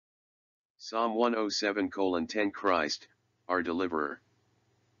Psalm 107:10 Christ, our deliverer.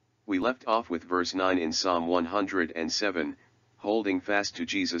 We left off with verse 9 in Psalm 107, holding fast to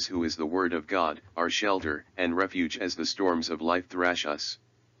Jesus who is the Word of God, our shelter and refuge as the storms of life thrash us.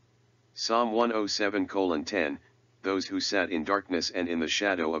 Psalm 107:10, those who sat in darkness and in the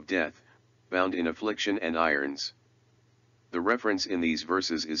shadow of death, bound in affliction and irons. The reference in these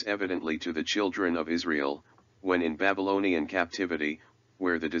verses is evidently to the children of Israel, when in Babylonian captivity,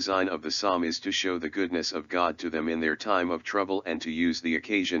 where the design of the psalm is to show the goodness of God to them in their time of trouble and to use the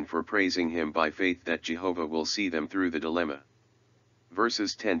occasion for praising Him by faith that Jehovah will see them through the dilemma.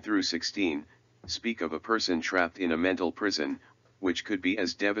 Verses 10 through 16, speak of a person trapped in a mental prison, which could be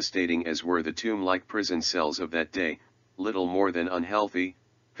as devastating as were the tomb-like prison cells of that day, little more than unhealthy,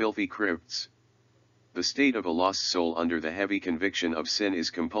 filthy crypts. The state of a lost soul under the heavy conviction of sin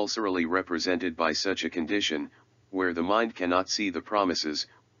is compulsorily represented by such a condition, where the mind cannot see the promises,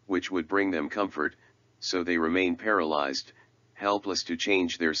 which would bring them comfort, so they remain paralyzed, helpless to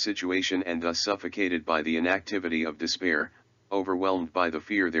change their situation and thus suffocated by the inactivity of despair, overwhelmed by the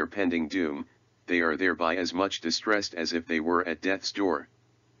fear their pending doom, they are thereby as much distressed as if they were at death's door.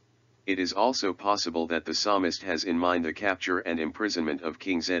 It is also possible that the psalmist has in mind the capture and imprisonment of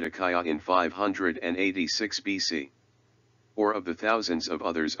King Zedekiah in 586 BC. Or of the thousands of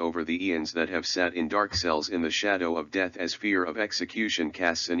others over the eons that have sat in dark cells in the shadow of death as fear of execution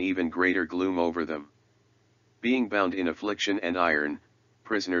casts an even greater gloom over them. Being bound in affliction and iron,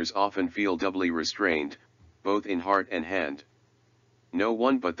 prisoners often feel doubly restrained, both in heart and hand. No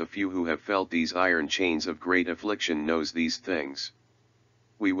one but the few who have felt these iron chains of great affliction knows these things.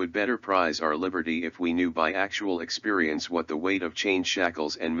 We would better prize our liberty if we knew by actual experience what the weight of chain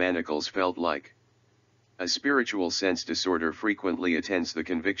shackles and manacles felt like. A spiritual sense disorder frequently attends the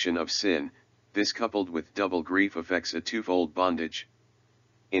conviction of sin. This coupled with double grief affects a twofold bondage.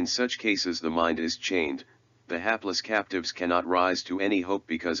 In such cases the mind is chained, the hapless captives cannot rise to any hope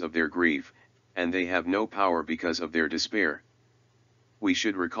because of their grief, and they have no power because of their despair. We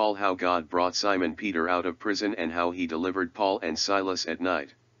should recall how God brought Simon Peter out of prison and how He delivered Paul and Silas at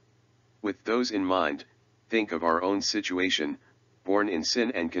night. With those in mind, think of our own situation, born in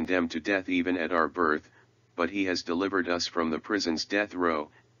sin and condemned to death even at our birth, but He has delivered us from the prison's death row,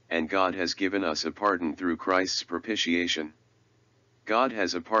 and God has given us a pardon through Christ's propitiation. God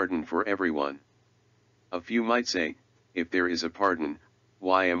has a pardon for everyone. A few might say, if there is a pardon,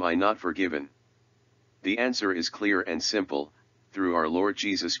 why am I not forgiven? The answer is clear and simple. Through our Lord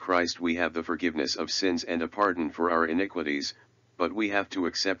Jesus Christ we have the forgiveness of sins and a pardon for our iniquities, but we have to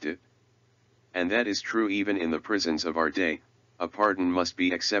accept it. And that is true even in the prisons of our day, a pardon must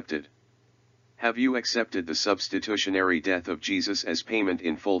be accepted. Have you accepted the substitutionary death of Jesus as payment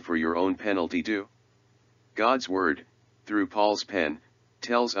in full for your own penalty due? God's word, through Paul's pen,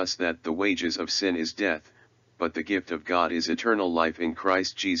 tells us that the wages of sin is death, but the gift of God is eternal life in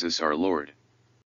Christ Jesus our Lord.